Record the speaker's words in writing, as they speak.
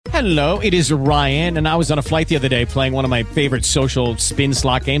Hello, it is Ryan, and I was on a flight the other day playing one of my favorite social spin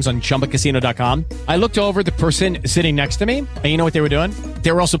slot games on ChumbaCasino.com. I looked over at the person sitting next to me, and you know what they were doing?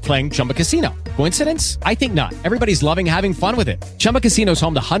 They were also playing Chumba Casino. Coincidence? I think not. Everybody's loving having fun with it. Chumba Casino is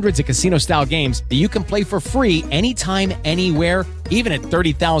home to hundreds of casino-style games that you can play for free anytime, anywhere, even at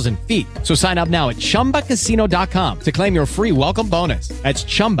 30,000 feet. So sign up now at ChumbaCasino.com to claim your free welcome bonus. That's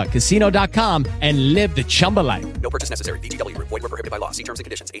ChumbaCasino.com and live the Chumba life. No purchase necessary. VGW. Void where prohibited by law. See terms and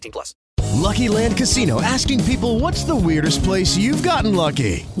conditions. 18+. Lucky Land Casino, asking people, what's the weirdest place you've gotten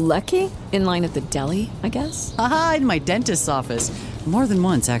lucky? Lucky? In line at the deli, I guess? Aha, in my dentist's office. More than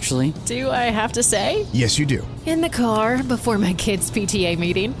once, actually. Do I have to say? Yes, you do. In the car before my kids' PTA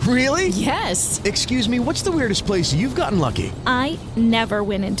meeting. Really? Yes. Excuse me, what's the weirdest place you've gotten lucky? I never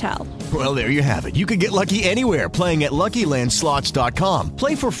win and tell. Well, there you have it. You can get lucky anywhere, playing at LuckyLandSlots.com.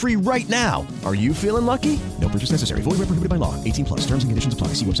 Play for free right now. Are you feeling lucky? No purchase necessary. Void where prohibited by law. 18+. Terms and conditions apply.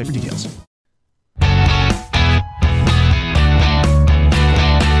 See website for details.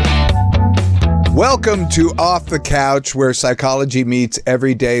 Welcome to Off the Couch, where psychology meets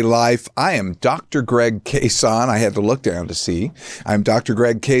everyday life. I am Dr. Greg Cason. I had to look down to see. I'm Dr.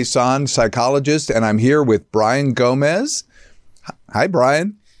 Greg Cason, psychologist, and I'm here with Brian Gomez. Hi,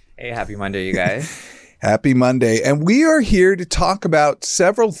 Brian. Hey, happy Monday, you guys. Happy Monday. And we are here to talk about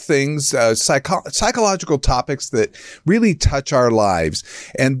several things, psychological topics that really touch our lives.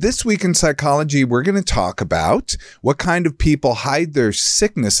 And this week in psychology, we're going to talk about what kind of people hide their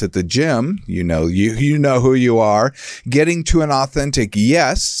sickness at the gym. You know who you are. Getting to an authentic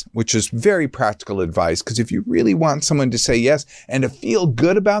yes, which is very practical advice. Because if you really want someone to say yes and to feel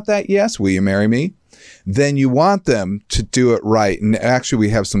good about that yes, will you marry me? Then you want them to do it right. And actually, we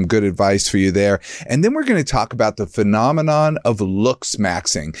have some good advice for you there. And then we're going to talk about the phenomenon of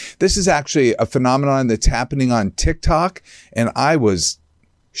Looksmaxxing. This is actually a phenomenon that's happening on TikTok, and I was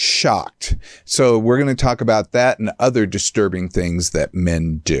shocked. So we're going to talk about that and other disturbing things that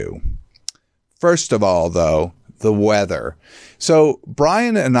men do. First of all, though, the weather. So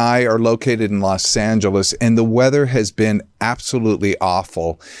Brian and I are located in Los Angeles, and the weather has been absolutely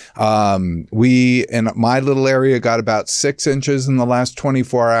awful. We, in my little area, got about 6 inches in the last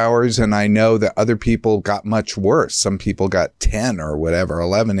 24 hours, and I know that other people got much worse. Some people got 10 or whatever,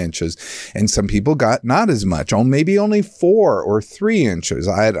 11 inches, and some people got not as much, maybe only 4 or 3 inches.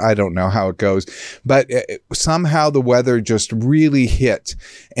 I don't know how it goes, but somehow the weather just really hit.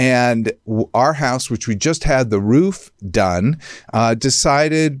 And our house, which we just had the roof done,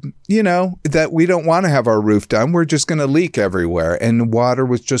 decided, that we don't want to have our roof done. We're just going to leak everywhere. And water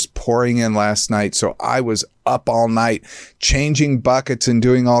was just pouring in last night. So I was up all night changing buckets and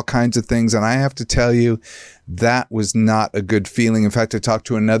doing all kinds of things. And I have to tell you, that was not a good feeling. In fact, I talked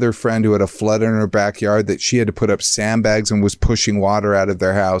to another friend who had a flood in her backyard that she had to put up sandbags and was pushing water out of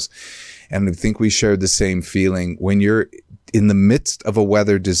their house. And I think we shared the same feeling. When you're in the midst of a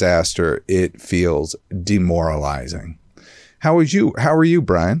weather disaster, it feels demoralizing. How are you,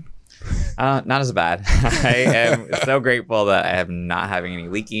 Brian? Not as bad. I am so grateful that I am not having any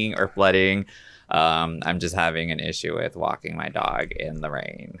leaking or flooding. I'm just having an issue with walking my dog in the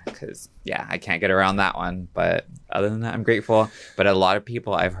rain because, I can't get around that one. But other than that, I'm grateful. But a lot of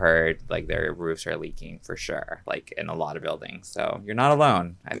people I've heard, their roofs are leaking for sure, in a lot of buildings. So you're not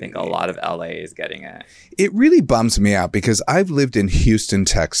alone. I think a lot of LA is getting it. It really bums me out because I've lived in Houston,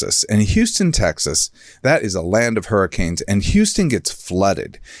 Texas. And Houston, Texas, that is a land of hurricanes. And Houston gets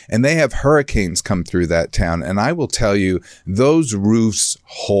flooded. And they have hurricanes come through that town. And I will tell you, those roofs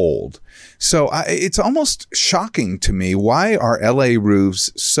hold. So it's almost shocking to me. Why are LA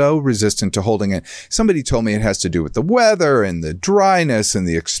roofs so resistant to holding it? Somebody told me it has to do with the weather and the dryness and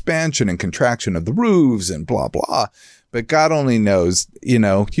the expansion and contraction of the roofs and blah, blah. But God only knows,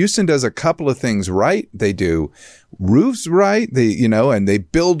 Houston does a couple of things right. They do roofs right, and they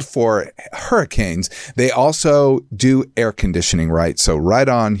build for hurricanes. They also do air conditioning right. So right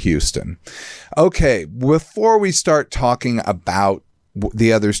on, Houston. Okay, before we start talking about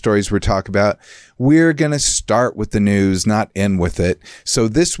the other stories we're talking about, we're going to start with the news, not end with it. So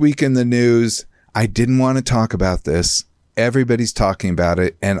this week in the news, I didn't want to talk about this. Everybody's talking about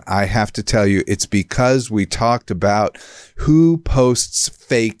it. And I have to tell you, it's because we talked about who posts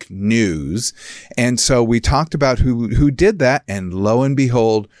fake news. And so we talked about who did that. And lo and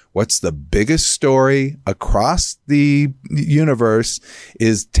behold, what's the biggest story across the universe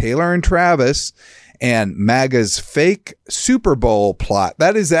is Taylor and Travis and MAGA's fake Super Bowl plot.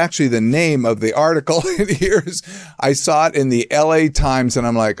 That is actually the name of the article. I saw it in the LA Times and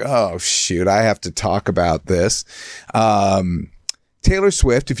I'm like, oh, shoot, I have to talk about this. Taylor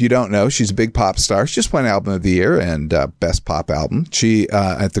Swift, if you don't know, she's a big pop star. She just won Album of the Year and Best Pop Album. She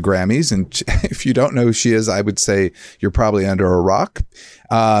at the Grammys. And if you don't know who she is, I would say you're probably under a rock.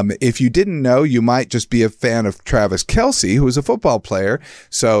 If you didn't know, you might just be a fan of Travis Kelce, who is a football player.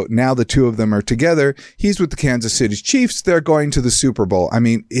 So now the two of them are together. He's with the Kansas City Chiefs. They're going to the Super Bowl. I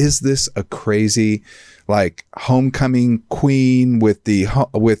mean, is this a crazy like homecoming queen with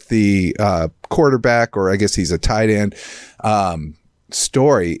the quarterback, or I guess he's a tight end,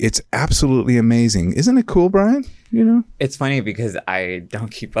 story? It's absolutely amazing. Isn't it cool, Brian? You know, it's funny because I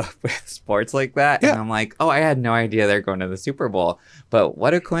don't keep up with sports like that. Yeah. And I'm like, oh, I had no idea they're going to the Super Bowl. But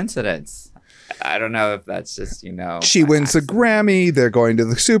what a coincidence. I don't know if that's just, she wins the Grammy. They're going to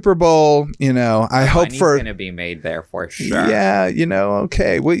the Super Bowl. I hope for going to be made there for sure. Yeah.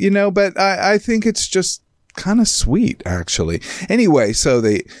 Okay. Well, but I think it's just kind of sweet, actually. Anyway, so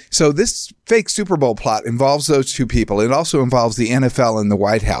this fake Super Bowl plot involves those two people. It also involves the NFL and the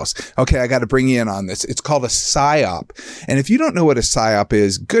White House. Okay, I got to bring you in on this. It's called a PSYOP. And if you don't know what a PSYOP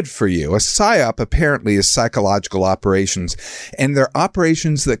is, good for you. A PSYOP apparently is psychological operations, and they're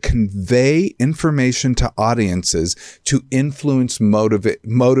operations that convey information to audiences to influence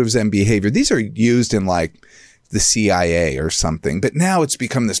motives and behavior. These are used in like the CIA or something. But now it's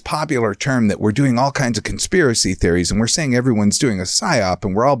become this popular term that we're doing all kinds of conspiracy theories, and we're saying everyone's doing a PSYOP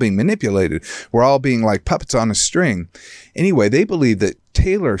and we're all being manipulated. We're all being like puppets on a string. Anyway, they believe that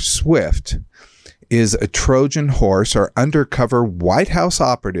Taylor Swift is a Trojan horse or undercover White House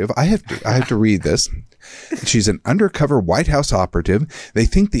operative. I have to read this. She's an undercover White House operative. They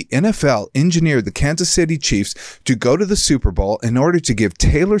think the NFL engineered the Kansas City Chiefs to go to the Super Bowl in order to give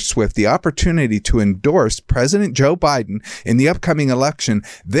Taylor Swift the opportunity to endorse President Joe Biden in the upcoming election,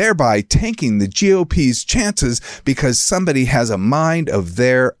 thereby tanking the GOP's chances because somebody has a mind of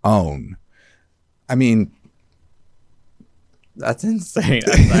their own. I mean, that's insane.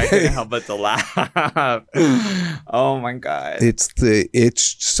 I'm not gonna help but to laugh. Oh my God.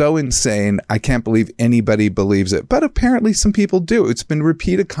 It's so insane. I can't believe anybody believes it, but apparently some people do. It's been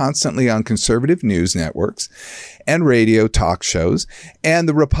repeated constantly on conservative news networks and radio talk shows. And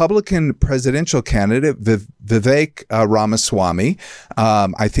the Republican presidential candidate, Vivek Ramaswamy,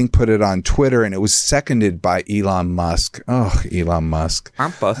 I think put it on Twitter, and it was seconded by Elon Musk. Oh, Elon Musk.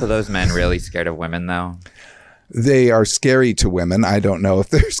 Aren't both of those men really scared of women, though? They are scary to women. I don't know if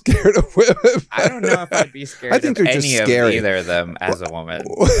they're scared of women. I don't know if I'd be scared I think of they're just any scary. of either of them as a woman.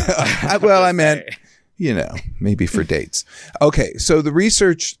 Well, I meant, maybe for dates. Okay, so the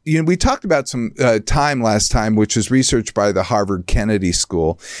research, we talked about some time last time, which was research by the Harvard Kennedy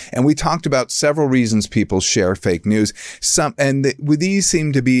School, and we talked about several reasons people share fake news. These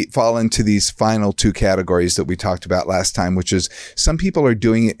seem to fall into these final two categories that we talked about last time, which is some people are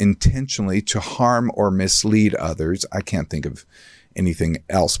doing it intentionally to harm or mislead others. I can't think of anything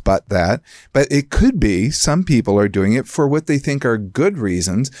else but that. But it could be some people are doing it for what they think are good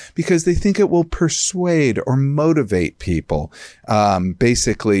reasons because they think it will persuade or motivate people,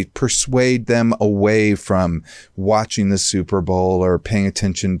 basically persuade them away from watching the Super Bowl or paying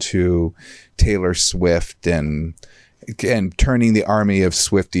attention to Taylor Swift and turning the army of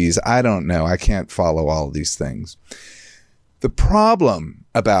Swifties. I don't know. I can't follow all of these things. The problem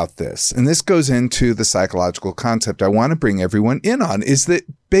about this, and this goes into the psychological concept I want to bring everyone in on, is that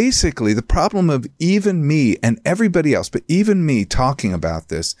basically the problem of even me and everybody else, but even me talking about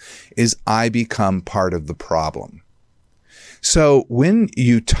this, is I become part of the problem. So when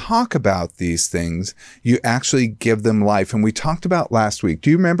you talk about these things, you actually give them life. And we talked about last week.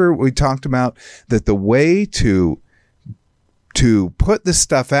 Do you remember we talked about that the way to put this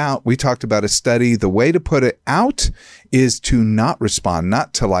stuff out, we talked about a study, the way to put it out is to not respond,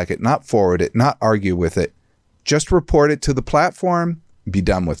 not to like it, not forward it, not argue with it. Just report it to the platform, be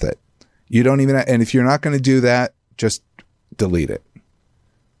done with it. You don't even, and if you're not going to do that, just delete it.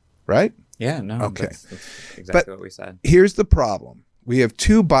 Right? Yeah, no. Okay. That's exactly what we said. Here's the problem. We have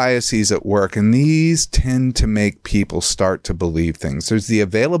two biases at work, and these tend to make people start to believe things. There's the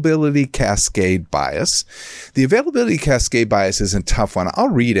availability cascade bias. The availability cascade bias is a tough one. I'll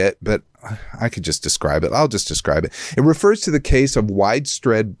read it, but I could just describe it. I'll just describe it. It refers to the case of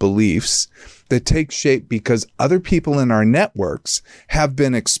widespread beliefs that take shape because other people in our networks have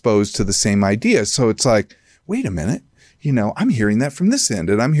been exposed to the same idea. So it's like, wait a minute. I'm hearing that from this end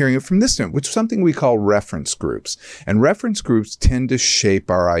and I'm hearing it from this end, which is something we call reference groups. And reference groups tend to shape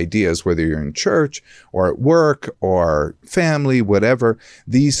our ideas, whether you're in church or at work or family, whatever.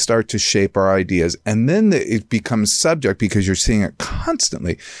 These start to shape our ideas. And then it becomes subject because you're seeing it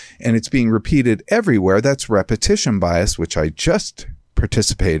constantly and it's being repeated everywhere. That's repetition bias, which I just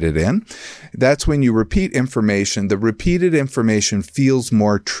participated in. That's when you repeat information. The repeated information feels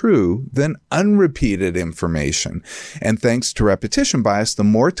more true than unrepeated information. And thanks to repetition bias, the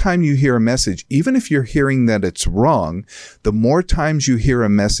more time you hear a message, even if you're hearing that it's wrong, the more times you hear a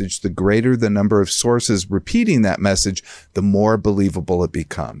message, the greater the number of sources repeating that message, the more believable it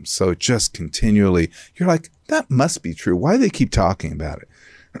becomes. So just continually, you're like, that must be true. Why do they keep talking about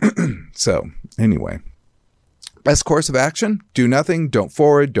it? So anyway. Best course of action, do nothing, don't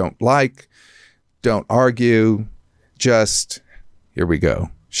forward, don't like, don't argue, just, here we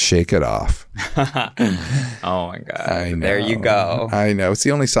go, shake it off. Oh my God. There you go. I know. It's the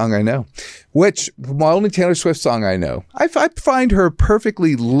only song I know, which, my only Taylor Swift song I know. I find her a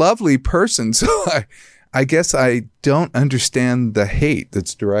perfectly lovely person, so I guess I don't understand the hate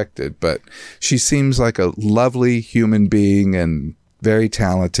that's directed, but she seems like a lovely human being and very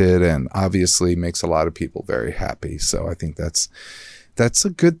talented, and obviously makes a lot of people very happy. So I think that's a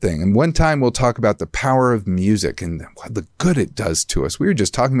good thing. And one time we'll talk about the power of music and the good it does to us. We were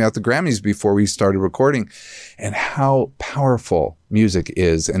just talking about the Grammys before we started recording and how powerful music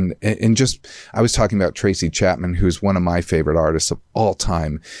is. And just, I was talking about Tracy Chapman, who's one of my favorite artists of all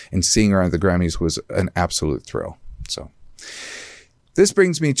time, and seeing her at the Grammys was an absolute thrill. So this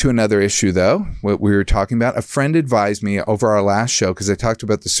brings me to another issue, though, what we were talking about. A friend advised me over our last show, because I talked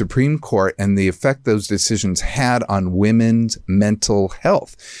about the Supreme Court and the effect those decisions had on women's mental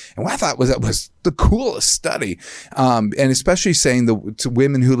health. And what I thought that was the coolest study. And especially saying the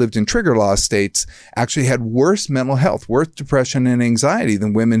women who lived in trigger law states actually had worse mental health, worse depression and anxiety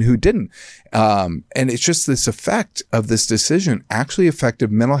than women who didn't. And it's just this effect of this decision actually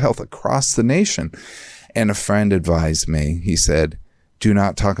affected mental health across the nation. And a friend advised me, he said, do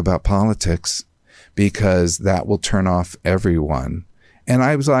not talk about politics because that will turn off everyone. And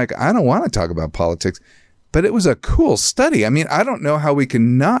I was like, I don't want to talk about politics, but it was a cool study. I mean, I don't know how we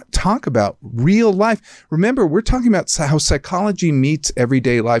can not talk about real life. Remember, we're talking about how psychology meets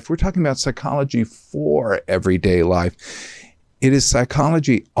everyday life. We're talking about psychology for everyday life. It is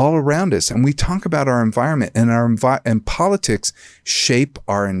psychology all around us. And we talk about our environment, and and politics shape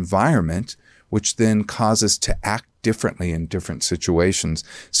our environment, which then causes to act differently in different situations.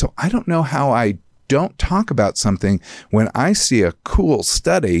 So I don't know how I don't talk about something when I see a cool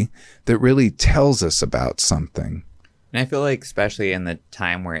study that really tells us about something. And I feel like, especially in the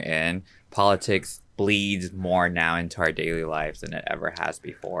time we're in, politics bleeds more now into our daily lives than it ever has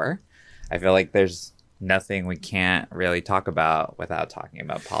before. I feel like there's nothing we can't really talk about without talking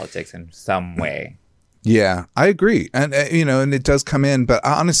about politics in some way. Yeah, I agree. And, and it does come in. But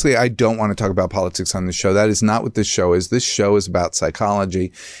honestly, I don't want to talk about politics on this show. That is not what this show is. This show is about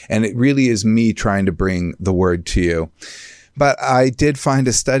psychology. And it really is me trying to bring the word to you. But I did find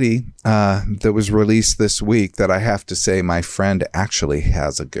a study that was released this week that I have to say my friend actually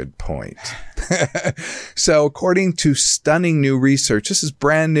has a good point. So according to stunning new research, this is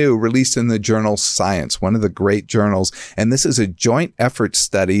brand new, released in the journal Science, one of the great journals. And this is a joint effort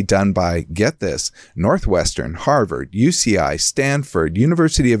study done by, get this, Northwestern, Harvard, UCI, Stanford,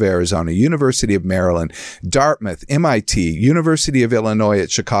 University of Arizona, University of Maryland, Dartmouth, MIT, University of Illinois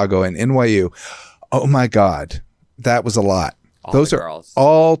at Chicago, and NYU. Oh my God. That was a lot. Those are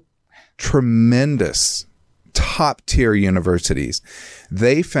all tremendous top tier universities.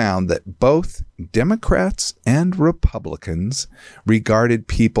 They found that both Democrats and Republicans regarded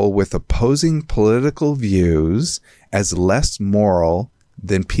people with opposing political views as less moral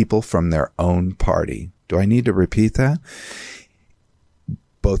than people from their own party. Do I need to repeat that?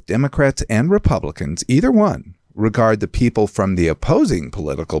 Both Democrats and Republicans, either one, regard the people from the opposing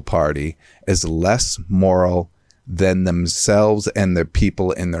political party as less moral than themselves and the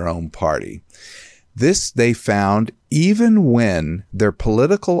people in their own party. This they found even when their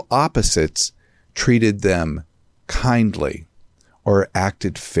political opposites treated them kindly or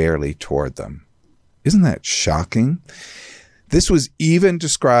acted fairly toward them. Isn't that shocking? This was even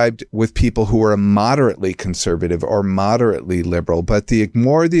described with people who were moderately conservative or moderately liberal, but the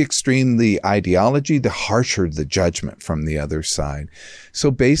more the extreme the ideology, the harsher the judgment from the other side.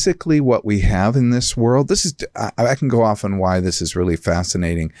 So basically what we have in this world, this is, I can go off on why this is really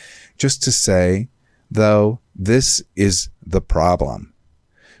fascinating. Just to say, though, this is the problem.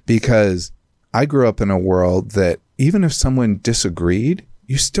 Because I grew up in a world that even if someone disagreed,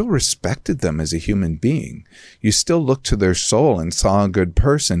 you still respected them as a human being. You still looked to their soul and saw a good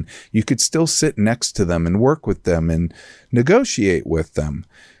person. You could still sit next to them and work with them and negotiate with them.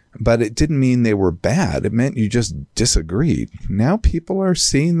 But it didn't mean they were bad. It meant you just disagreed. Now people are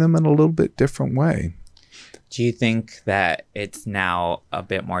seeing them in a little bit different way. Do you think that it's now a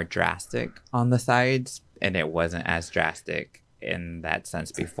bit more drastic on the sides and it wasn't as drastic in that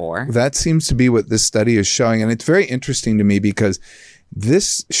sense before. That seems to be what this study is showing. And it's very interesting to me because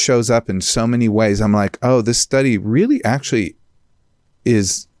this shows up in so many ways. I'm like, oh, this study really actually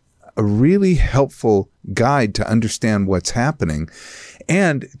is a really helpful guide to understand what's happening.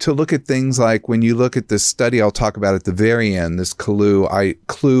 And to look at things like when you look at this study, I'll talk about at the very end, this clue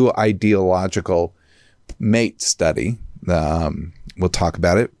ideological mate study. We'll talk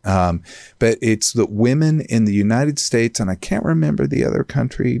about it. But it's the women in the United States, and I can't remember the other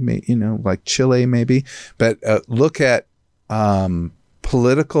country, like Chile maybe, but look at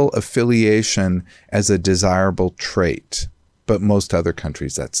political affiliation as a desirable trait. But most other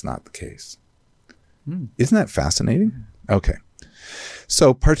countries, that's not the case. Isn't that fascinating? Okay.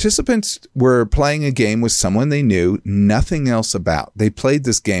 So participants were playing a game with someone they knew nothing else about. They played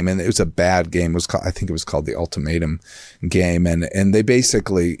this game, and it was a bad game. I think it was called the ultimatum game. And they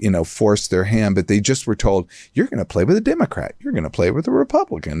basically, forced their hand, but they just were told, you're going to play with a Democrat. You're going to play with a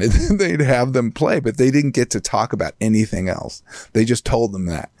Republican. And they'd have them play, but they didn't get to talk about anything else. They just told them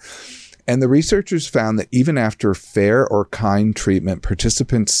that. And the researchers found that even after fair or kind treatment,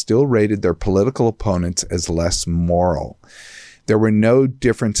 participants still rated their political opponents as less moral. There were no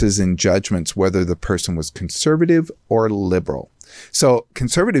differences in judgments whether the person was conservative or liberal. So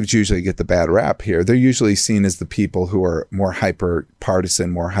conservatives usually get the bad rap here. They're usually seen as the people who are more hyper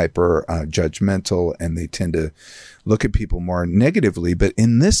partisan, more hyper judgmental, and they tend to look at people more negatively. But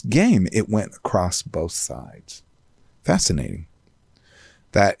in this game, it went across both sides. Fascinating.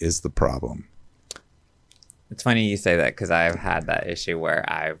 That is the problem. It's funny you say that because I've had that issue where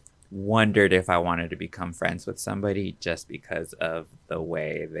I've wondered if I wanted to become friends with somebody just because of the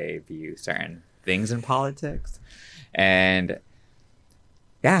way they view certain things in politics. And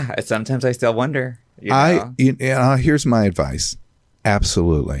yeah, sometimes I still wonder. Here's my advice.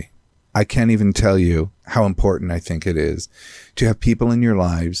 Absolutely. I can't even tell you how important I think it is to have people in your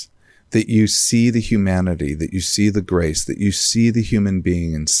lives that you see the humanity, that you see the grace, that you see the human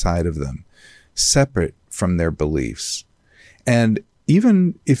being inside of them, separate from their beliefs. And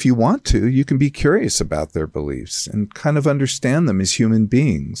even if you want to, you can be curious about their beliefs and kind of understand them as human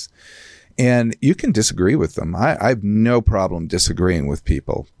beings. And you can disagree with them. I have no problem disagreeing with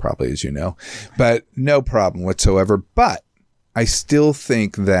people, probably, as you know, but no problem whatsoever. But I still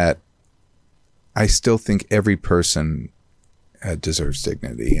think every person deserves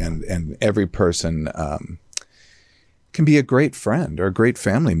dignity, and every person can be a great friend or a great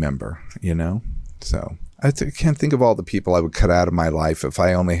family member, So I can't think of all the people I would cut out of my life if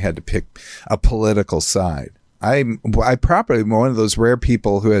I only had to pick a political side. I probably am one of those rare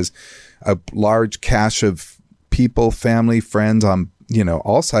people who has a large cache of people, family, friends on,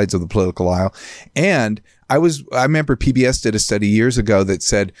 all sides of the political aisle. And I remember PBS did a study years ago that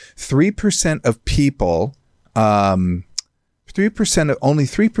said 3% of people, only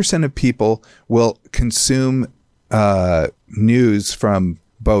 3% of people will consume news from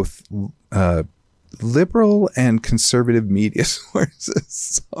both liberal and conservative media sources.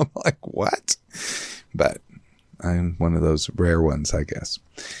 So I'm like, what? But I'm one of those rare ones, I guess.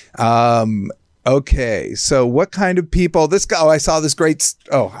 Okay, so what kind of people? This guy. I saw this great.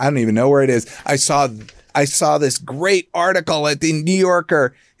 I don't even know where it is. I saw this great article at the New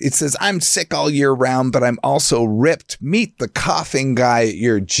Yorker. It says, I'm sick all year round, but I'm also ripped. Meet the coughing guy at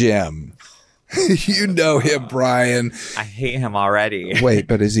your gym. You know him, Brian. I hate him already. Wait,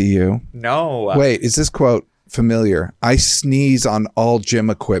 but is he you? No. Wait, is this quote familiar? I sneeze on all gym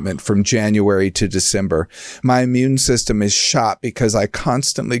equipment from January to December. My immune system is shot because I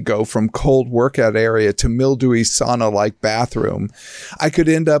constantly go from cold workout area to mildewy sauna-like bathroom. I could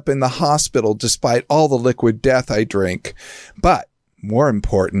end up in the hospital despite all the liquid death I drink. But more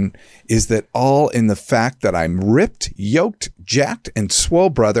important is that all in the fact that I'm ripped, yoked, jacked, and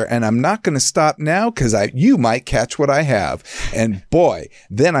swole, brother, and I'm not going to stop now because you might catch what I have. And boy,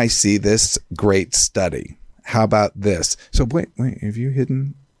 then I see this great study. How about this? So wait, have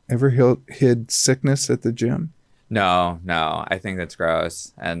you ever hid sickness at the gym? No, I think that's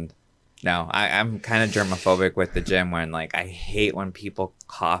gross. And no, I'm kind of germophobic with the gym when I hate when people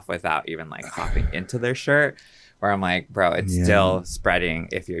cough without even coughing into their shirt. Where I'm like, bro, it's still spreading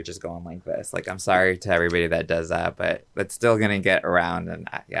if you're just going like this. I'm sorry to everybody that does that, but that's still going to get around. And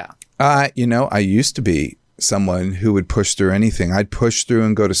I used to be someone who would push through anything. I'd push through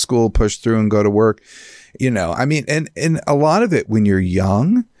and go to school, push through and go to work. And a lot of it when you're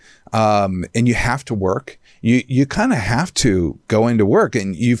young and you have to work, you kind of have to go into work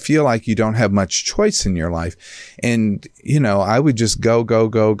and you feel like you don't have much choice in your life. And, I would just go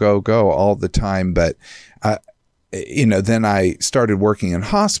all the time. But then I started working in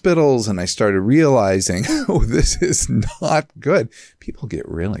hospitals and I started realizing, oh, this is not good. People get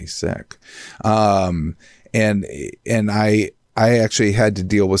really sick. And I actually had to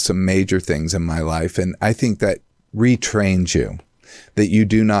deal with some major things in my life. And I think that retrains you, that you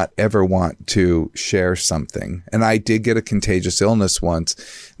do not ever want to share something. And I did get a contagious illness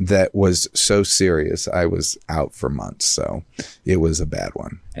once that was so serious. I was out for months. So it was a bad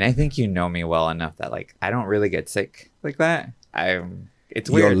one. And I think you know me well enough that like I don't really get sick like that. It's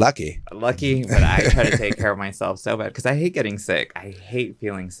weird. You're lucky. Lucky, but I try to take care of myself so bad because I hate getting sick. I hate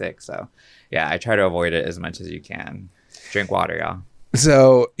feeling sick. So yeah, I try to avoid it as much as you can. Drink water, y'all.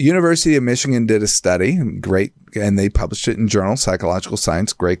 So University of Michigan did a study, great, and they published it in Journal Psychological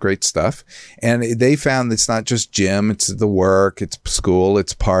Science. Great stuff. And they found it's not just gym, it's the work, it's school,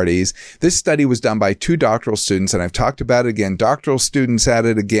 it's parties. This study was done by 2 doctoral students, and I've talked about it again. Doctoral students at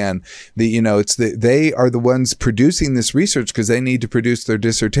it again. They are the ones producing this research because they need to produce their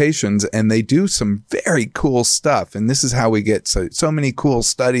dissertations, and they do some very cool stuff. And this is how we get so many cool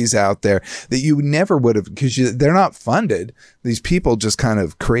studies out there that you never would have, because they're not funded. These people just kind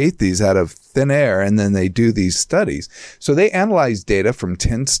of create these out of thin air, and then they do these studies. So they analyzed data from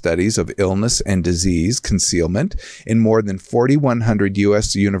 10 studies of illness and disease concealment in more than 4,100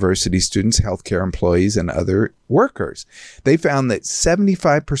 U.S. university students, healthcare employees, and other workers. They found that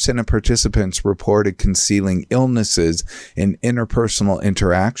 75% of participants reported concealing illnesses in interpersonal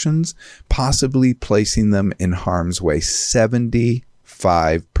interactions, possibly placing them in harm's way. 75%.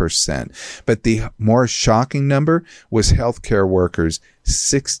 But the more shocking number was healthcare workers.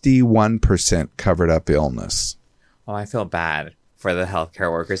 61% covered up illness. Oh, I feel bad for the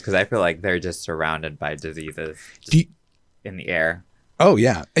healthcare workers because I feel like they're just surrounded by diseases in the air. Oh,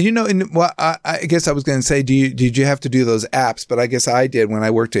 yeah. And I guess I was going to say, did you have to do those apps? But I guess I did when I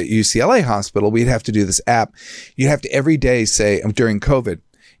worked at UCLA Hospital. We'd have to do this app. You'd have to every day say, during COVID,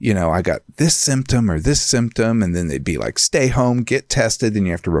 I got this symptom or this symptom, and then they'd be like, stay home, get tested, then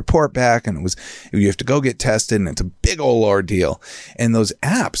you have to report back, and you have to go get tested, and it's a big old ordeal. And those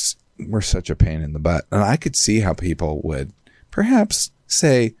apps were such a pain in the butt. And I could see how people would perhaps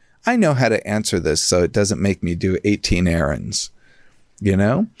say, I know how to answer this so it doesn't make me do 18 errands.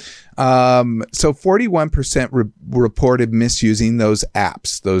 So 41% reported misusing those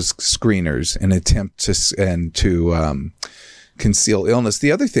apps, those screeners, in attempt to conceal illness.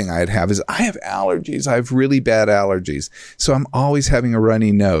 The other thing I'd have is I have allergies. I have really bad allergies. So I'm always having a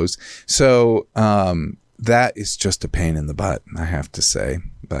runny nose. So that is just a pain in the butt, I have to say.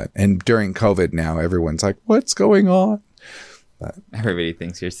 And during COVID now, everyone's like, what's going on? But everybody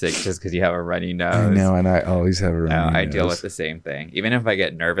thinks you're sick just because you have a runny nose. I know, and I always have a runny nose. I deal with the same thing. Even if I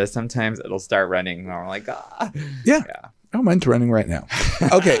get nervous sometimes, it'll start running. And I'm like, ah. Yeah. Oh, mine's running right now.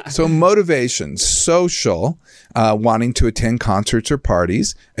 Okay, so motivation, social, wanting to attend concerts or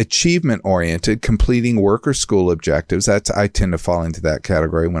parties, achievement-oriented, completing work or school objectives. I tend to fall into that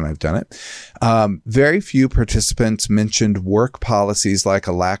category when I've done it. Very few participants mentioned work policies like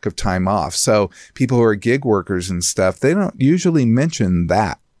a lack of time off. So people who are gig workers and stuff, they don't usually mention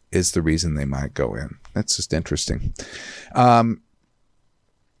that is the reason they might go in. That's just interesting.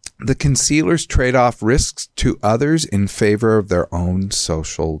 The concealers trade off risks to others in favor of their own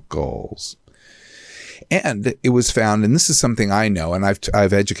social goals. And it was found, and this is something I know, and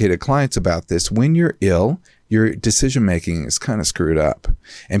I've educated clients about this, when you're ill, your decision-making is kind of screwed up,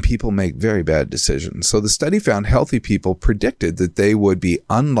 and people make very bad decisions. So the study found healthy people predicted that they would be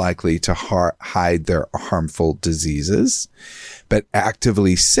unlikely to hide their harmful diseases, but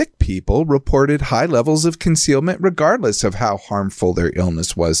actively sick people reported high levels of concealment regardless of how harmful their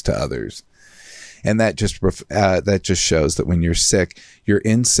illness was to others. And that just shows that when you're sick, you're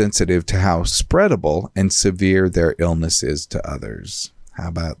insensitive to how spreadable and severe their illness is to others. How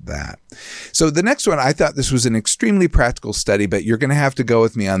about that? So the next one, I thought this was an extremely practical study, but you're going to have to go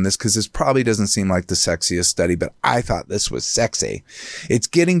with me on this because this probably doesn't seem like the sexiest study, but I thought this was sexy. It's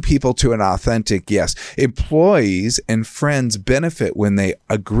getting people to an authentic yes. Employees and friends benefit when they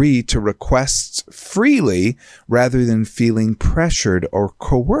agree to requests freely rather than feeling pressured or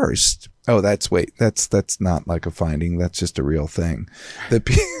coerced. Oh, that's not like a finding. That's just a real thing.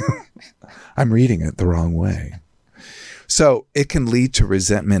 I'm reading it the wrong way. So it can lead to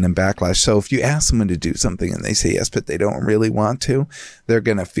resentment and backlash. So if you ask someone to do something and they say yes, but they don't really want to, they're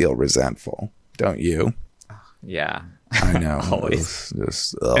going to feel resentful, don't you? Yeah. I know. Always.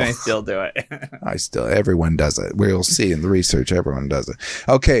 Ugh. And I still do it. Everyone does it. We'll see in the research, everyone does it.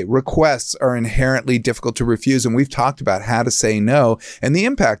 Okay, requests are inherently difficult to refuse, and we've talked about how to say no and the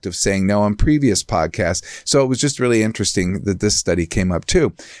impact of saying no on previous podcasts. So it was just really interesting that this study came up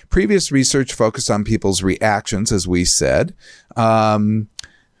too. Previous research focused on people's reactions, as we said.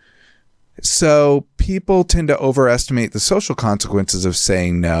 So people tend to overestimate the social consequences of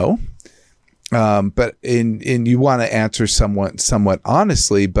saying no. But you want to answer somewhat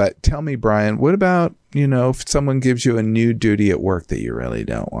honestly, but tell me, Brian, what about, if someone gives you a new duty at work that you really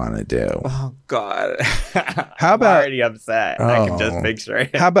don't want to do? Oh God. How about, I'm already upset. I can just picture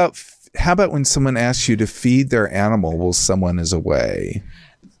it. How about when someone asks you to feed their animal while someone is away?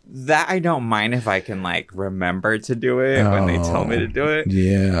 That I don't mind if I can remember to do it when they tell me to do it.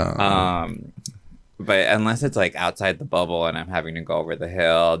 Yeah. But unless it's outside the bubble and I'm having to go over the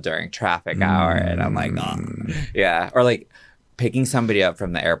hill during traffic hour and I'm yeah. Or picking somebody up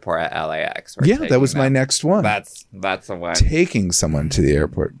from the airport at LAX. Yeah, that was my next one. That's the one. Taking someone to the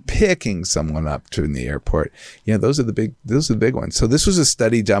airport, picking someone up to the airport. Yeah, those are the big ones. So this was a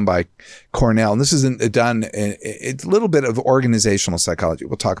study done by Cornell, and this isn't done. It's a little bit of organizational psychology.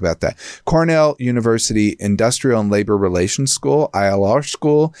 We'll talk about that. Cornell University Industrial and Labor Relations School, ILR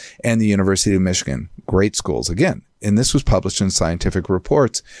School, and the University of Michigan. Great schools again. And this was published in Scientific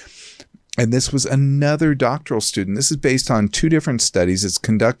Reports. And this was another doctoral student. This is based on two different studies. It's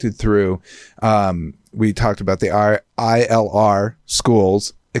conducted through, we talked about the ILR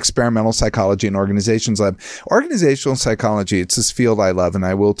schools, Experimental Psychology and Organizations Lab. Organizational psychology, it's this field I love, and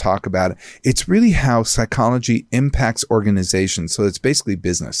I will talk about it. It's really how psychology impacts organizations. So it's basically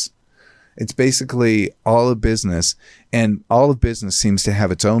business. It's basically all of business, and all of business seems to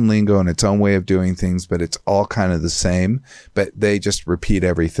have its own lingo and its own way of doing things, but it's all kind of the same, but they just repeat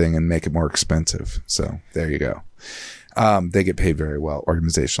everything and make it more expensive. So there you go. They get paid very well,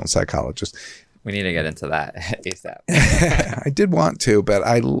 organizational psychologists. We need to get into that ASAP. I did want to, but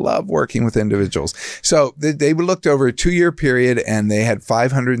I love working with individuals. So they looked over a 2-year period, and they had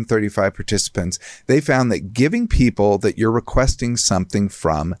 535 participants. They found that giving people that you're requesting something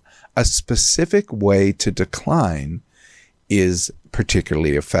from a specific way to decline is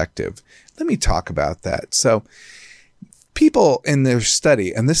particularly effective. Let me talk about that. So people in their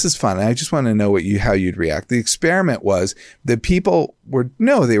study, and this is fun, I just want to know how you'd react. The experiment was that people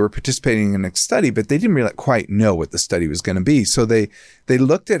they were participating in a study, but they didn't really quite know what the study was going to be. So they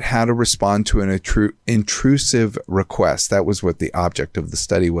looked at how to respond to an intrusive request. That was what the object of the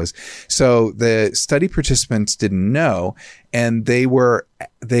study was. So the study participants didn't know, and they were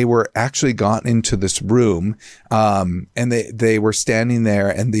actually gotten into this room, and they were standing there,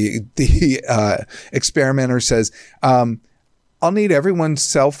 and the experimenter says, I'll need everyone's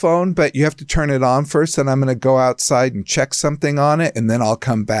cell phone, but you have to turn it on first, and I'm going to go outside and check something on it, and then I'll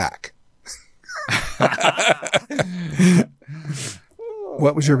come back.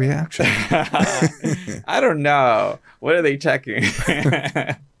 What was your reaction? I don't know. What are they checking?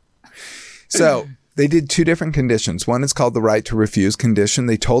 So they did two different conditions. One is called the right to refuse condition.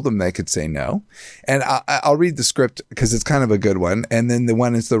 They told them they could say no. And I'll read the script because it's kind of a good one. And then the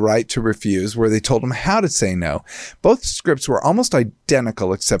one is the right to refuse, where they told them how to say no. Both scripts were almost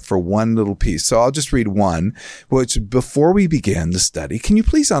identical except for one little piece. So I'll just read one, which: before we begin the study, can you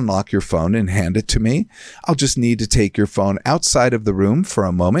please unlock your phone and hand it to me? I'll just need to take your phone outside of the room for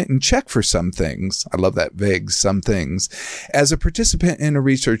a moment and check for some things. I love that vague some things. As a participant in a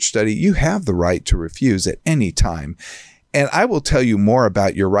research study, you have the right to refuse at any time. And I will tell you more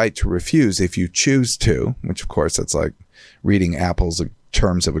about your right to refuse if you choose to, which of course that's like reading Apple's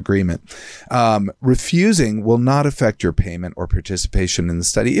terms of agreement. Refusing will not affect your payment or participation in the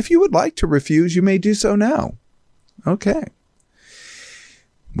study. If you would like to refuse, you may do so now. Okay.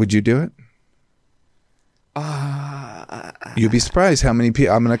 Would you do it? You'd be surprised how many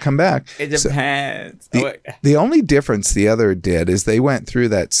people. I'm going to come back. It depends. The only difference the other did is they went through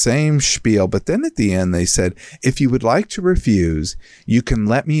that same spiel, but then at the end they said, if you would like to refuse, you can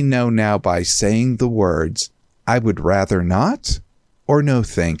let me know now by saying the words, I would rather not, or no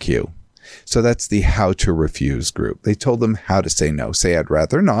thank you. So that's the how to refuse group. They told them how to say no. Say I'd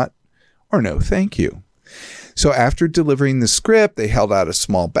rather not, or no thank you. So after delivering the script, they held out a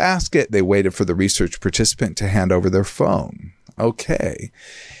small basket. They waited for the research participant to hand over their phone. Okay.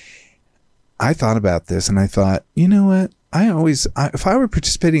 I thought about this and I thought, you know what? If I were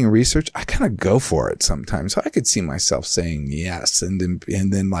participating in research, I kind of go for it sometimes. So I could see myself saying yes and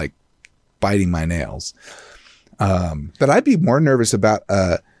then like biting my nails. But I'd be more nervous about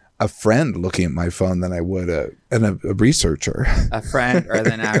a a friend looking at my phone than I would a researcher. A friend, or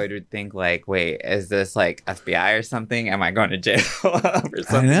then I would think like, wait, is this like FBI or something? Am I going to jail for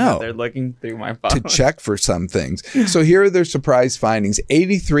something? I know. That they're looking through my phone To check for some things. So here are their surprise findings.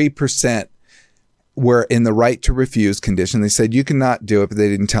 83% were in the right to refuse condition. They said you cannot do it, but they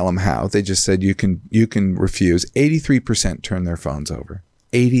didn't tell them how. They just said you can refuse. 83% turned their phones over.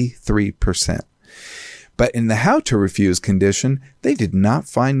 83%. But in the how to refuse condition, they did not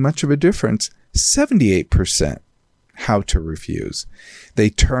find much of a difference. 78% how to refuse. They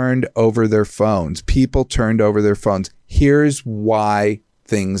turned over their phones. People turned over their phones. Here's why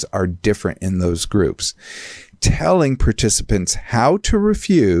things are different in those groups. Telling participants how to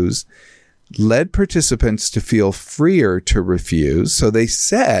refuse led participants to feel freer to refuse. So they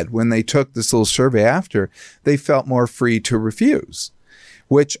said when they took this little survey after, they felt more free to refuse,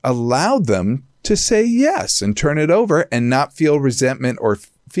 which allowed them to say yes and turn it over and not feel resentment or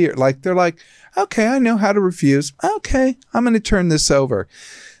fear. Like they're like, okay, I know how to refuse. Okay, I'm going to turn this over.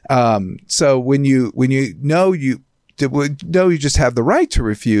 So when you know you just have the right to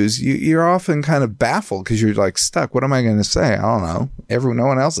refuse, you're often kind of baffled because you're like stuck. What am I going to say? I don't know. No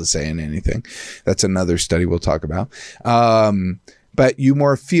one else is saying anything. That's another study we'll talk about. But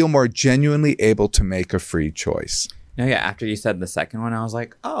you feel more genuinely able to make a free choice. No, yeah. After you said the second one, I was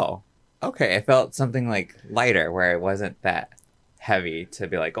like, oh, okay. I felt something like lighter where it wasn't that heavy to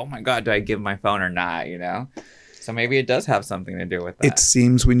be like, oh my God, do I give my phone or not? You know? So maybe it does have something to do with that. It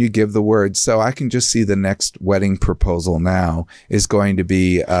seems when you give the word. So I can just see the next wedding proposal now is going to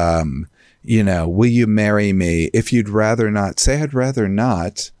be, will you marry me? If you'd rather not, say I'd rather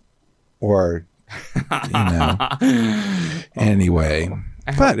not, or, anyway.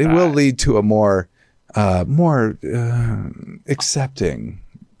 But it will lead to a more accepting.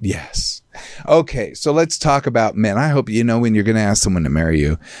 Yes. Okay, so let's talk about men. I hope when you're going to ask someone to marry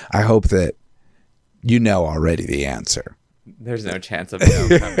you, I hope that you know already the answer. There's no chance of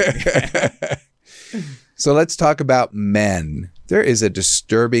no coming. So let's talk about men. There is a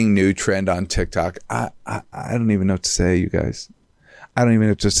disturbing new trend on TikTok. I don't even know what to say, you guys. I don't even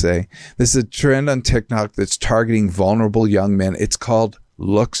know what to say. This is a trend on TikTok that's targeting vulnerable young men. It's called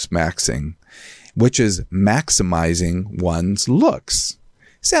Looksmaxxing, which is maximizing one's looks.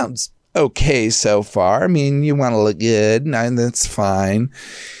 Sounds okay so far. I mean, you want to look good, and that's fine.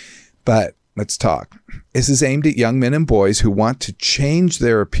 But let's talk. This is aimed at young men and boys who want to change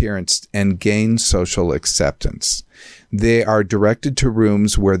their appearance and gain social acceptance. They are directed to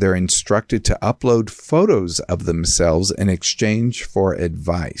rooms where they're instructed to upload photos of themselves in exchange for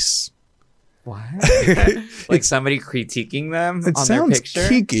advice. What? Like somebody critiquing them it on their sounds picture?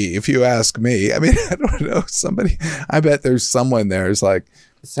 Kinky, if you ask me. I mean, I don't know. I bet there's someone there who's like,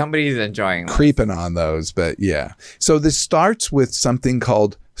 somebody's enjoying this. Creeping on those, but yeah. So this starts with something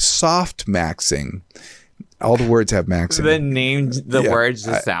called soft maxing. All the words have maxing. The words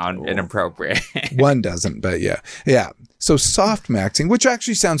just sound inappropriate. One doesn't, but yeah. Yeah. So soft maxing, which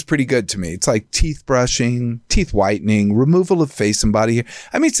actually sounds pretty good to me. It's like teeth brushing, teeth whitening, removal of face and body hair.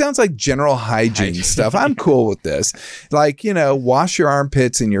 I mean, it sounds like general hygiene stuff. I'm cool with this. Like, wash your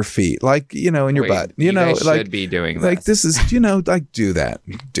armpits and your feet, like, in your butt. You guys should be doing this. Like this is, like do that,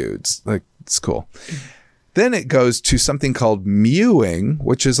 dudes. Like it's cool. Then it goes to something called mewing,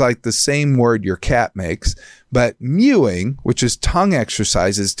 which is like the same word your cat makes, but mewing, which is tongue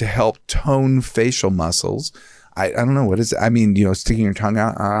exercises to help tone facial muscles. I don't know, what is it? I mean, sticking your tongue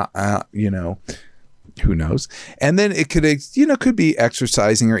out, who knows? And then it could be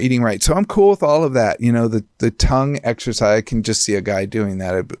exercising or eating right. So I'm cool with all of that. The tongue exercise, I can just see a guy doing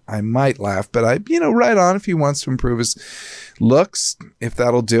that. I might laugh, but right on if he wants to improve his looks, if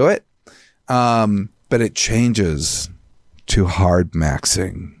that'll do it. But it changes to hard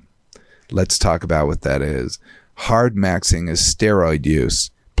maxing. Let's talk about what that is. Hard maxing is steroid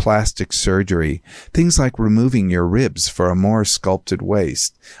use, plastic surgery, things like removing your ribs for a more sculpted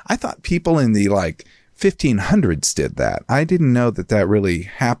waist. I thought people in the 1500s did that. I didn't know that really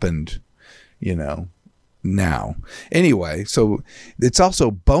happened, now. Anyway, so it's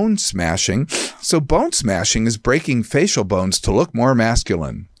also bone smashing. So bone smashing is breaking facial bones to look more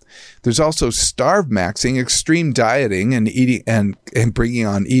masculine. There's also starve maxing, extreme dieting and eating and bringing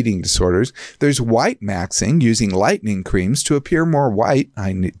on eating disorders. There's white maxing, using lightening creams to appear more white.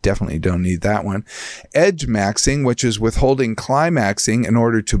 I definitely don't need that one. Edge maxing, which is withholding climaxing in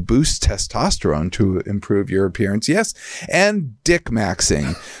order to boost testosterone to improve your appearance. Yes. And dick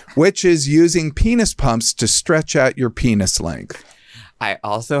maxing, which is using penis pumps to stretch out your penis length. I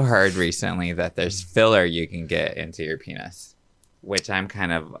also heard recently that there's filler you can get into your penis, which I'm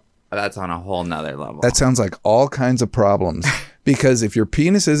kind of That's on a whole nother level. That sounds like all kinds of problems. Because if your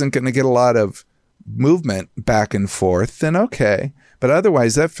penis isn't going to get a lot of movement back and forth, then okay. But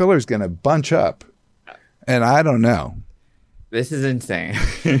otherwise, that filler is going to bunch up. And I don't know. This is insane.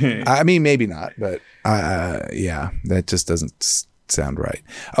 I mean, maybe not, but yeah, that just doesn't sound right.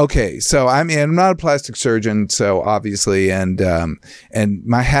 Okay, so I'm not a plastic surgeon, so obviously, and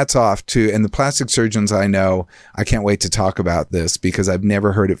my hat's off to and the plastic surgeons I know. I can't wait to talk about this because I've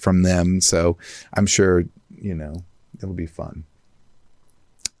never heard it from them. So I'm sure it'll be fun.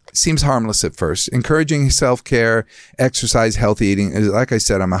 Seems harmless at first. Encouraging self-care, exercise, healthy eating. Like I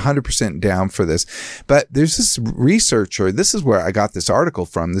said, I'm 100% down for this. But there's this researcher, this is where I got this article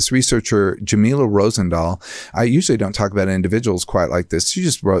from, this researcher, Jamila Rosendahl. I usually don't talk about individuals quite like this. She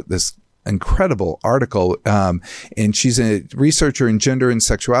just wrote this incredible article, and she's a researcher in gender and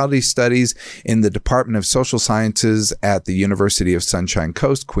sexuality studies in the Department of Social Sciences at the University of Sunshine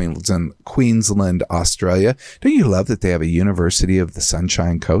Coast, Queensland, Australia. Don't you love that they have a University of the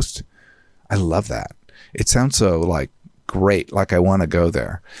Sunshine Coast? I love that. It sounds so great, like I want to go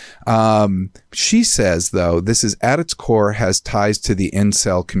there. She says, though, this is at its core has ties to the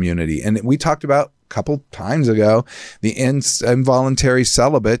incel community, and we talked about a couple times ago the involuntary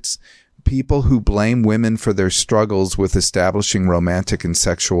celibates, people who blame women for their struggles with establishing romantic and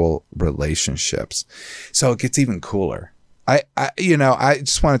sexual relationships. So it gets even cooler. I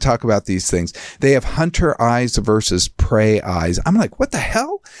just want to talk about these things. They have hunter eyes versus prey eyes. I'm like, what the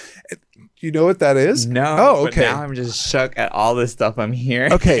hell? You know what that is? No. Oh, okay. But now I'm just shook at all this stuff I'm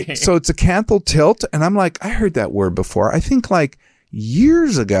hearing. Okay, so it's a canthal tilt, and I'm like, I heard that word before. I think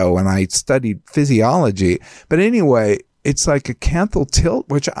years ago when I studied physiology. But anyway, it's like a canthal tilt,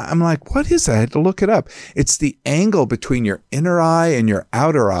 which I'm like, what is that? I had to look it up. It's the angle between your inner eye and your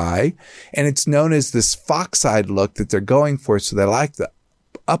outer eye. And it's known as this fox-eyed look that they're going for. So they like the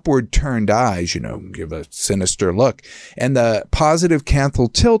upward turned eyes, give a sinister look. And the positive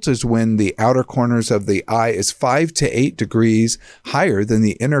canthal tilt is when the outer corners of the eye is 5 to 8 degrees higher than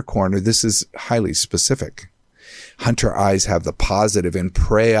the inner corner. This is highly specific. Hunter eyes have the positive and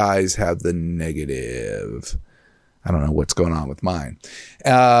prey eyes have the negative. I don't know what's going on with mine.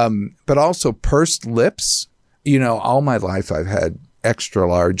 But also pursed lips. All my life I've had extra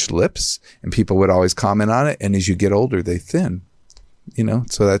large lips and people would always comment on it. And as you get older, they thin,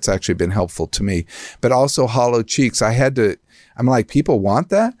 so that's actually been helpful to me. But also hollow cheeks. I'm like, people want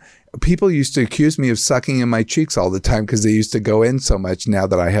that? People used to accuse me of sucking in my cheeks all the time because they used to go in so much. Now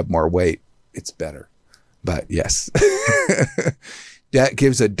that I have more weight, it's better. But yes. That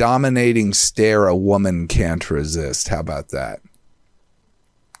gives a dominating stare a woman can't resist. How about that?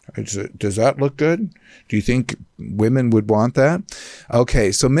 Does that look good? Do you think women would want that?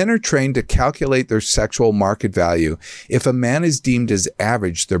 Okay, so men are trained to calculate their sexual market value. If a man is deemed as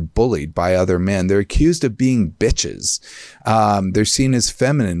average, they're bullied by other men. They're accused of being bitches. They're seen as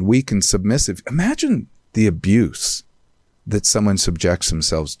feminine, weak, and submissive. Imagine the abuse that someone subjects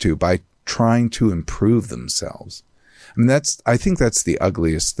themselves to by trying to improve themselves. I think that's the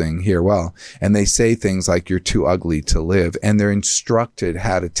ugliest thing here. Well, and they say things like you're too ugly to live, and they're instructed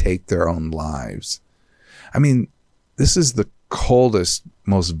how to take their own lives. I mean, this is the coldest,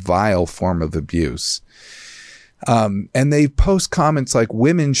 most vile form of abuse. And they post comments like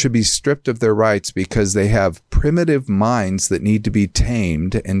women should be stripped of their rights because they have primitive minds that need to be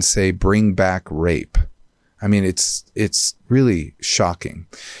tamed, and say bring back rape. I mean, it's really shocking.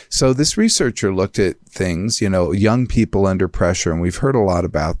 So this researcher looked at things, young people under pressure, and we've heard a lot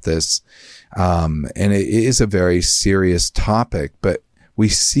about this. And it is a very serious topic, but we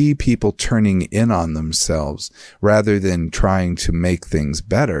see people turning in on themselves rather than trying to make things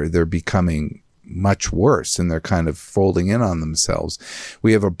better. They're becoming much worse, and they're kind of folding in on themselves.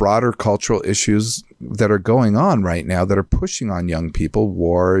 We have a broader cultural issues that are going on right now that are pushing on young people: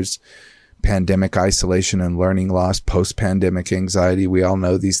 wars, pandemic isolation and learning loss, post-pandemic anxiety. We all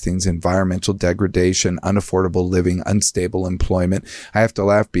know these things: environmental degradation, unaffordable living, unstable employment. I have to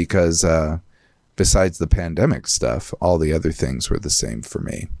laugh because besides the pandemic stuff, all the other things were the same for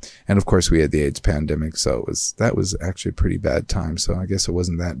me. And of course, we had the AIDS pandemic, so that was actually a pretty bad time. So I guess it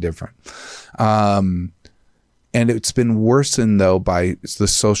wasn't that different. And it's been worsened, though, by the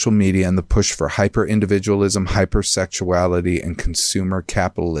social media and the push for hyper-individualism, hypersexuality, and consumer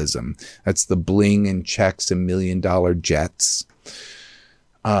capitalism. That's the bling and checks and $1 million jets.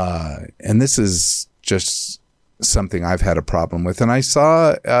 And this is just something I've had a problem with. And I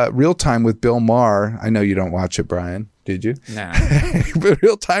saw Real Time with Bill Maher. I know you don't watch it, Brian. Did you? No. But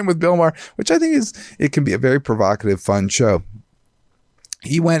Real Time with Bill Maher, which I think it can be a very provocative, fun show.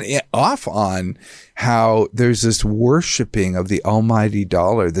 he went off on how there's this worshiping of the almighty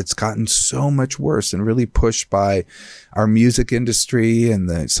dollar that's gotten so much worse and really pushed by our music industry and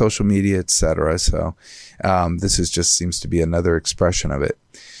the social media, et cetera. So this just seems to be another expression of it.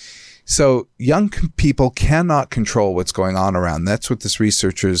 So young people cannot control what's going on around. That's what this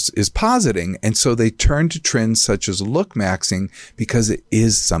researcher is positing. And so they turn to trends such as Looksmaxxing because it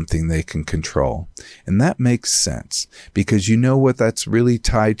is something they can control. And that makes sense because you know what that's really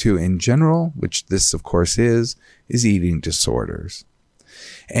tied to in general, which this of course is eating disorders.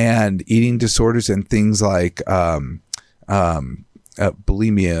 And eating disorders and things like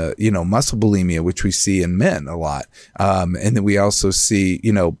bulimia, muscle bulimia, which we see in men a lot. And then we also see,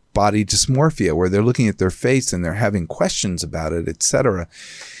 body dysmorphia, where they're looking at their face and they're having questions about it, etc.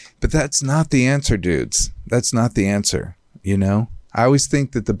 But that's not the answer, dudes. That's not the answer. I always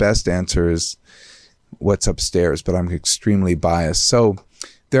think that the best answer is what's upstairs, but I'm extremely biased. So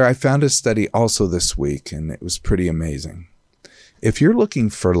I found a study also this week, and it was pretty amazing. If you're looking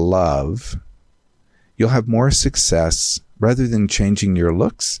for love, you'll have more success rather than changing your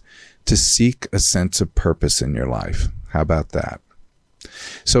looks to seek a sense of purpose in your life. How about that?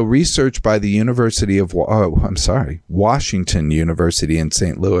 So research by the Washington University in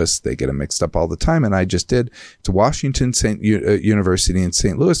St. Louis, they get them mixed up all the time, and I just did. It's Washington University in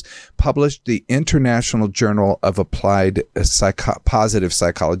St. Louis, published the International Journal of Applied Positive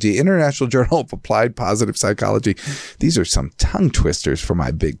Psychology. International Journal of Applied Positive Psychology. These are some tongue twisters for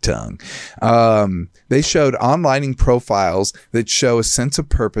my big tongue. They showed onlining profiles that show a sense of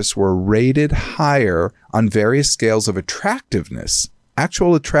purpose were rated higher on various scales of attractiveness,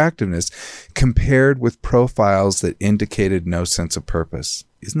 actual attractiveness, compared with profiles that indicated no sense of purpose.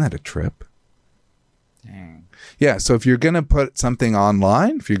 Isn't that a trip? Dang. Yeah, so if you're going to put something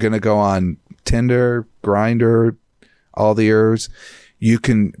online, if you're going to go on Tinder, Grindr, all the others, you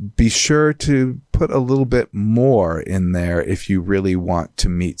can be sure to put a little bit more in there if you really want to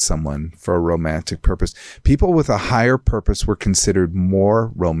meet someone for a romantic purpose. People with a higher purpose were considered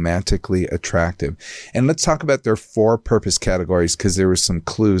more romantically attractive. And let's talk about their 4 purpose categories, because there were some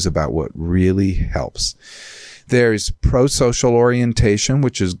clues about what really helps. There's pro-social orientation,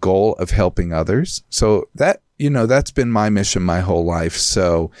 which is goal of helping others. So that, that's been my mission my whole life.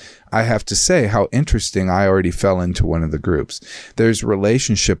 So I have to say how interesting, I already fell into one of the groups. There's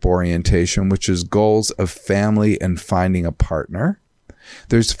relationship orientation, which is goals of family and finding a partner.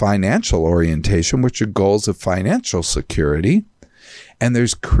 There's financial orientation, which are goals of financial security. And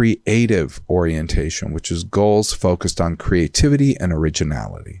there's creative orientation, which is goals focused on creativity and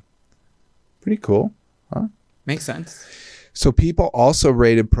originality. Pretty cool, huh? Makes sense. So people also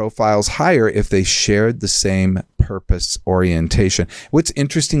rated profiles higher if they shared the same purpose orientation. What's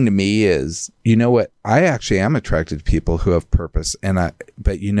interesting to me is, what? I actually am attracted to people who have purpose,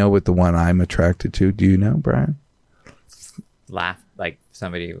 but you know what the one I'm attracted to? Do you know, Brian? Laugh, like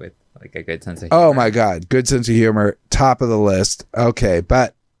somebody with like a good sense of humor. Oh my God, good sense of humor, top of the list. Okay,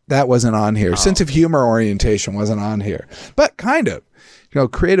 but that wasn't on here. Sense of humor orientation wasn't on here, but kind of.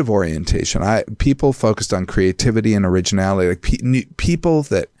 Creative orientation. People focused on creativity and originality, like people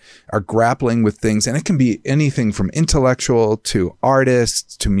that are grappling with things, and it can be anything from intellectual to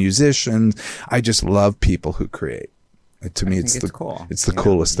artists to musicians. I just love people who create. To me, it's cool. It's the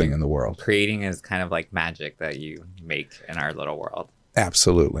coolest thing in the world. Creating is kind of like magic that you make in our little world.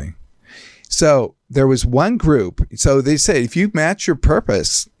 Absolutely. So there was one group. So they say if you match your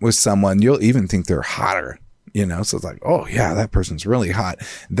purpose with someone, you'll even think they're hotter. So it's like, oh yeah, that person's really hot.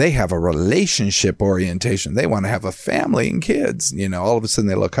 They have a relationship orientation. They want to have a family and kids, all of a sudden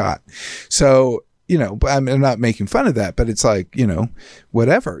they look hot. So, I'm not making fun of that, but it's like,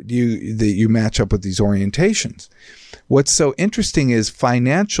 whatever you match up with these orientations. What's so interesting is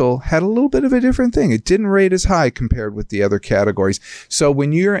financial had a little bit of a different thing. It didn't rate as high compared with the other categories. So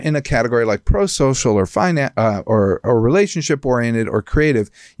when you're in a category like pro-social or or relationship oriented or creative,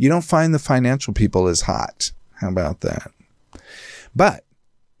 you don't find the financial people as hot. How about that? But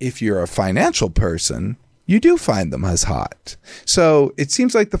if you're a financial person, you do find them as hot. So it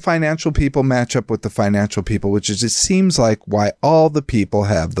seems like the financial people match up with the financial people, which is, it seems like why all the people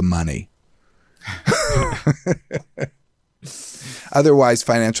have the money. Otherwise,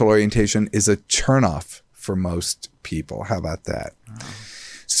 financial orientation is a turnoff for most people. How about that?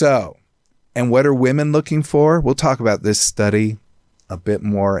 So, and what are women looking for? We'll talk about this study a bit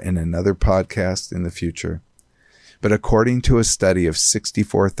more in another podcast in the future. But according to a study of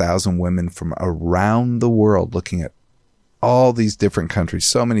 64,000 women from around the world looking at all these different countries,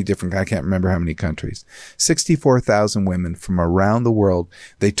 so many different, I can't remember how many countries, 64,000 women from around the world.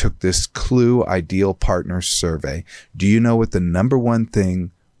 They took this Clue Ideal Partner survey. Do you know what the number one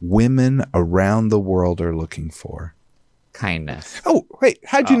thing women around the world are looking for? Kindness. Oh, wait,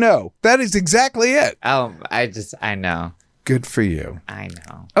 how'd you know? That is exactly it. Oh, I know. Good for you. I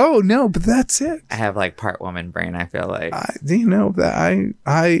know. Oh, no, but that's it. I have like part woman brain, I feel like.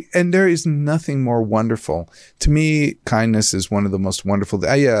 And there is nothing more wonderful. To me, kindness is one of the most wonderful.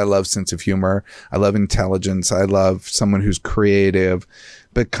 I love sense of humor. I love intelligence. I love someone who's creative.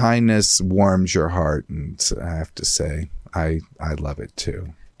 But kindness warms your heart. And I have to say, I love it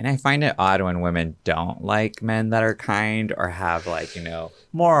too. And I find it odd when women don't like men that are kind or have like,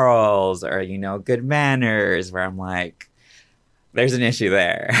 morals or, good manners, where I'm like, there's an issue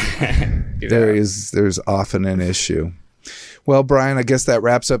there. There's often an issue. Well, Brian, I guess that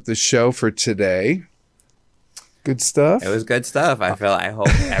wraps up the show for today. Good stuff. It was good stuff. I hope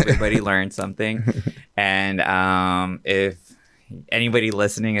everybody learned something. And if anybody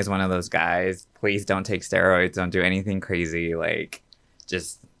listening is one of those guys, please don't take steroids. Don't do anything crazy. Like,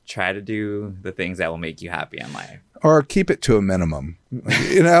 just try to do the things that will make you happy in life. Or keep it to a minimum,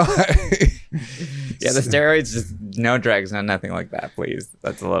 Yeah, the steroids, just no drugs, no nothing like that, please.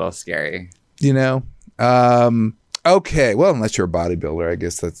 That's a little scary. Okay, well, unless you're a bodybuilder, I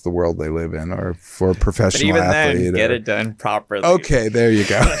guess that's the world they live in, or for a professional athlete. But even then, get it done properly. Okay, there you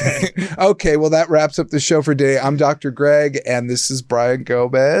go. Okay, well, that wraps up the show for today. I'm Dr. Greg, and this is Brian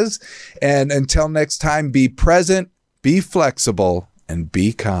Gomez. And until next time, be present, be flexible, and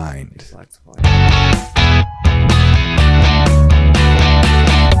be kind. Be flexible.